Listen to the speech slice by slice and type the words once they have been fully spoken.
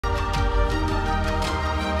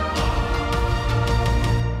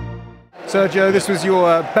Sergio, this was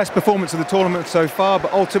your best performance of the tournament so far,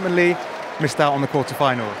 but ultimately missed out on the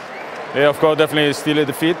quarterfinals. Yeah, of course, definitely still a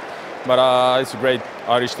defeat, but it's a great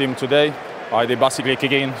Irish team today. They basically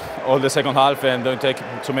kick in all the second half and don't take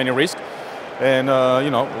too many risks. And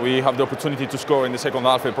we have the opportunity to score in the second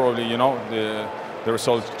half, and probably the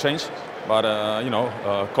result changed. But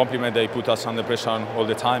compliment, they put us under pressure all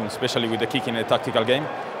the time, especially with the kick in a tactical game.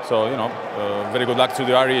 So very good luck to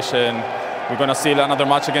the Irish, and we're going to see another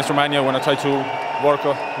match against Romania. We're going to try to work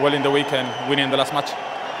well in the week and win in the last match.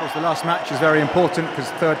 Of course, the last match is very important because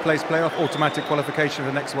third place playoff, automatic qualification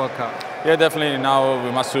for the next World Cup. Yeah, definitely. Now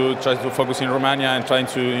we must try to focus in Romania and trying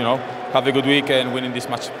to have a good week and win in this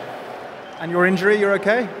match. And your injury, you're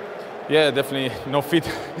okay? Yeah, definitely not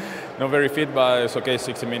fit, not very fit, but it's okay.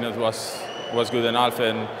 60 minutes was good enough,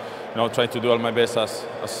 and trying to do all my best as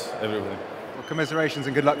everybody. Well, commiserations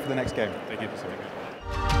and good luck for the next game. Thank you.